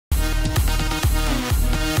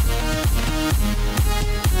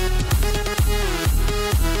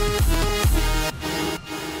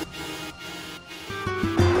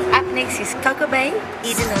is Coco Bay,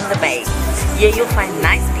 Eden on the Bay. Here you'll find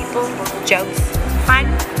nice people, jokes, fun,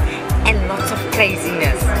 and lots of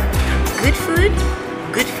craziness. Good food,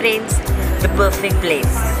 good friends, the perfect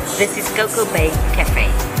place. This is Coco Bay Cafe.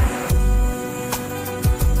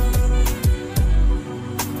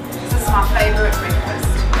 This is my favorite breakfast.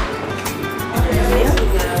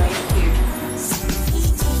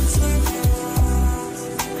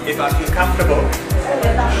 If I feel comfortable.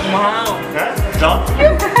 Wow. Huh? John?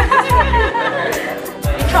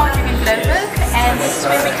 We charge you in Bloomberg, and this is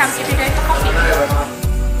where we come every day for coffee.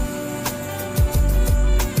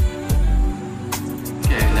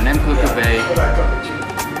 Okay, the name Coco Bay,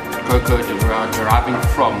 cocoa deriving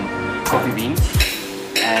from coffee beans,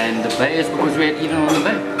 and the bay is because we're at Eden on the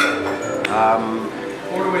Bay.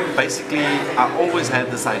 Basically, I always had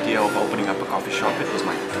this idea of opening up a coffee shop. It was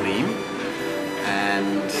my dream,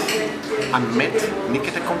 and I met Nick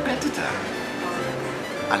at a competitor.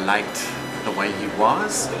 I liked the way he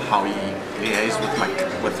was, how he liaised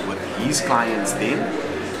with his clients then,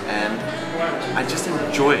 and I just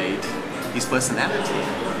enjoyed his personality.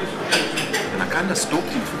 And I kind of stalked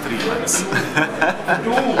him for 3 months.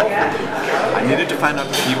 I needed to find out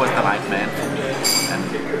if he was the right man for me.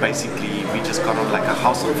 And basically, we just got on like a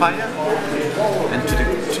house on fire. And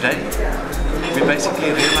today, we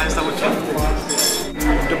basically realized our dream.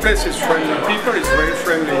 The place is friendly, people is very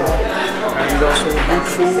friendly, and also good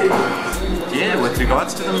food. Yeah, with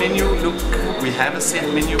regards to the menu, look, we have a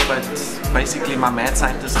set menu, but basically my mad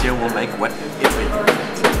scientist here will make whatever you want.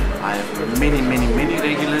 I have many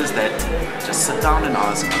regulars that just sit down and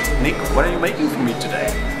ask, Nick, what are you making for me today?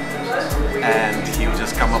 And he'll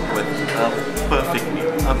just come up with a perfect meal,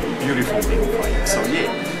 a beautiful meal for you. So yeah,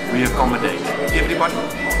 we accommodate everybody,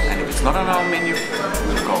 and if it's not on our menu,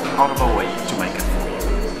 we'll go out of our way to make it for you.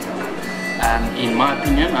 In my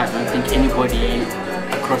opinion, I don't think anybody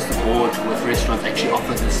across the board with restaurants actually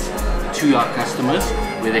offer this to our customers,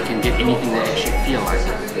 where they can get anything they actually feel like.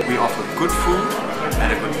 We offer good food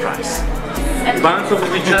at a good price. Bounce off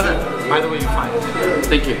of each other. By the way, you're fine.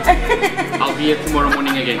 Thank you. I'll be here tomorrow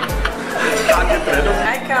morning again.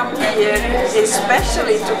 I come here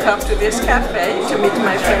especially to come to this cafe to meet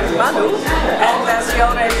my friend Manu, and as you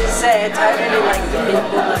already said, I really like the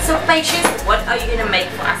people. So Patience, what are you going to make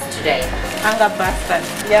for us today? Anga bastard.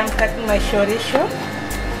 Yeah, I'm cutting my chorizo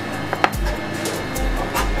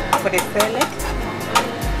for the salad.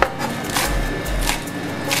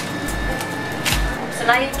 So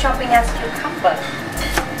now you're chopping us cucumber.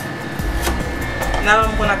 Now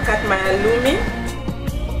I'm gonna cut my halloumi.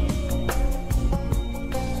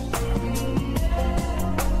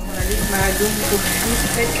 My halloumi to 2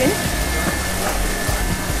 seconds.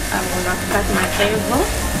 I'm gonna cut my elbow.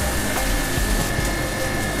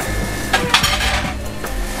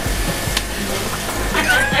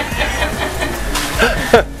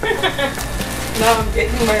 Now I'm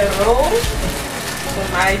getting my roll for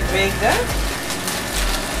my burger.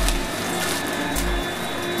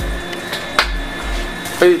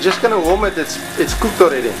 Are you just gonna warm it? It's cooked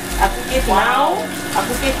already. I cook it now, I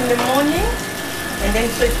cook it in the morning, and then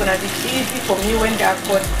so it's gonna be easy for me when I've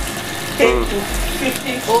got 10 to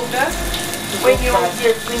 15 orders. When you're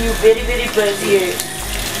very busy.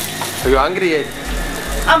 Are you hungry yet?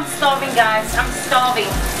 I'm starving, guys. I'm starving.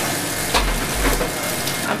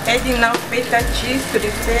 I'm adding now feta cheese to the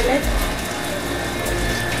salad.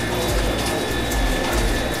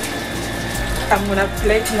 I'm gonna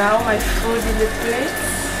plate now my food in the plate.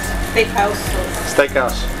 Steakhouse sauce.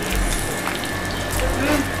 Steakhouse.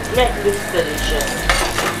 That looks delicious.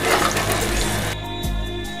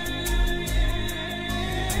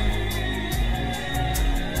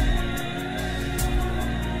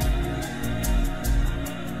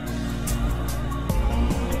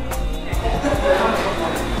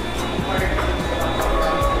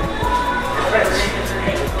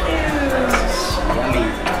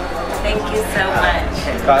 Thank you so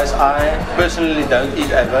much. Guys, I personally don't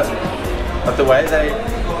eat ever, but the way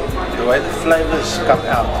the flavors come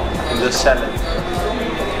out in this salad.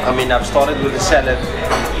 I mean, I've started with the salad,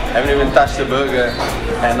 haven't even touched the burger,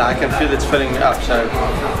 and I can feel it's filling me up. So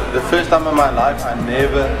the first time in my life, I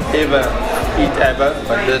never ever eat ever,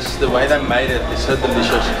 but the way they made it is so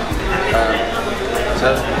delicious.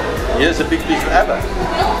 So here's a big piece of ever.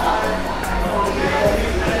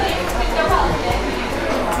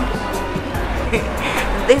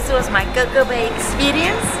 This was my Coco Bay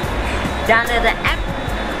experience. Download the app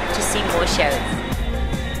to see more shows.